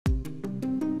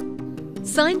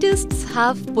Scientists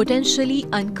have potentially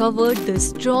uncovered the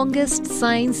strongest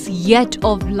signs yet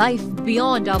of life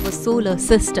beyond our solar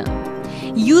system.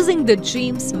 Using the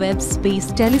James Webb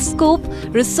Space Telescope,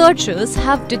 researchers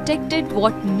have detected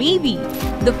what may be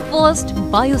the first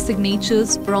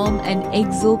biosignatures from an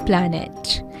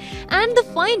exoplanet. And the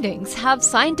findings have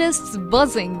scientists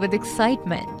buzzing with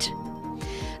excitement.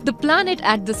 The planet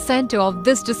at the center of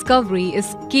this discovery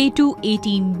is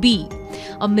K2-18b,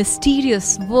 a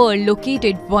mysterious world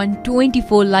located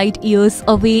 124 light-years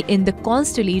away in the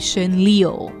constellation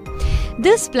Leo.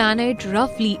 This planet,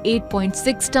 roughly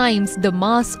 8.6 times the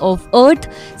mass of Earth,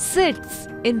 sits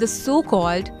in the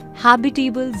so-called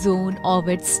habitable zone of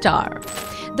its star,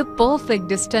 the perfect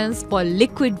distance for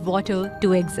liquid water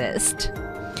to exist.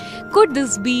 Could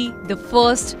this be the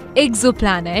first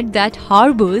exoplanet that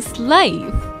harbors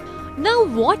life? Now,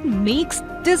 what makes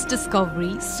this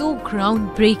discovery so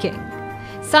groundbreaking?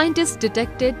 Scientists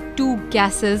detected two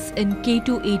gases in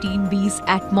K2-18b's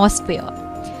atmosphere: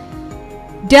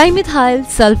 dimethyl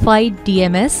sulfide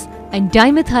DMS and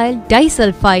dimethyl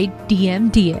disulfide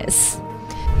DMDS.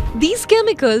 These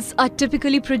chemicals are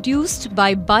typically produced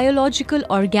by biological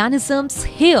organisms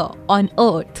here on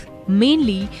Earth,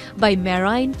 mainly by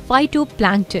marine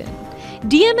phytoplankton.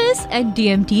 DMS and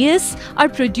DMDS are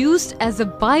produced as a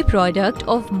byproduct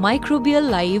of microbial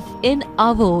life in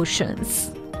our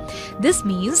oceans. This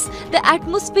means the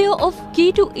atmosphere of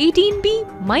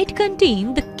K2-18b might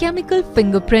contain the chemical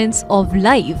fingerprints of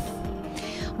life.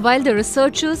 While the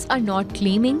researchers are not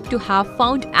claiming to have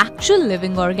found actual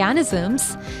living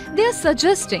organisms, they are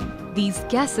suggesting these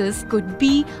gases could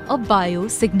be a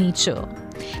biosignature,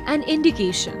 an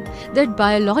indication that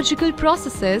biological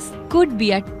processes could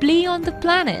be at play on the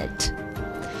planet.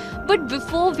 But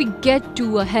before we get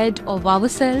too ahead of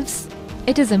ourselves,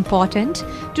 it is important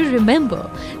to remember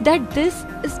that this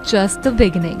is just the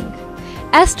beginning.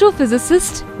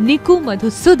 Astrophysicist Niku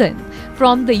Madhusudan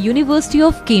from the University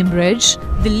of Cambridge,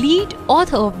 the lead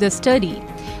author of the study,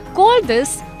 called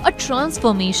this a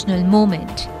transformational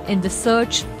moment in the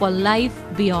search for life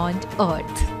beyond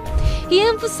Earth. He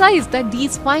emphasized that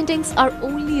these findings are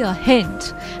only a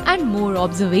hint and more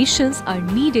observations are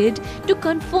needed to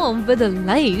confirm whether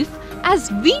life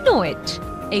as we know it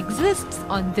exists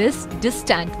on this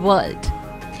distant world.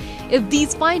 If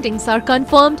these findings are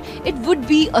confirmed, it would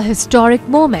be a historic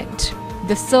moment.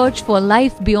 The search for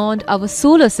life beyond our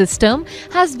solar system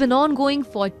has been ongoing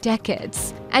for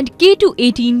decades, and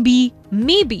K2-18b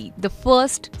may be the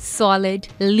first solid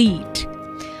lead.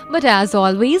 But as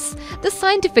always, the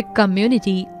scientific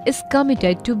community is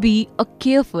committed to be a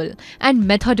careful and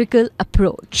methodical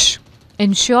approach,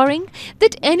 ensuring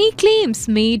that any claims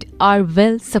made are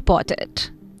well supported.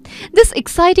 This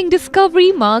exciting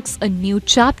discovery marks a new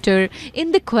chapter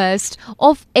in the quest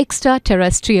of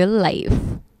extraterrestrial life.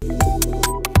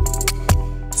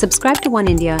 Subscribe to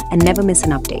Oneindia and never miss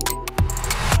an update.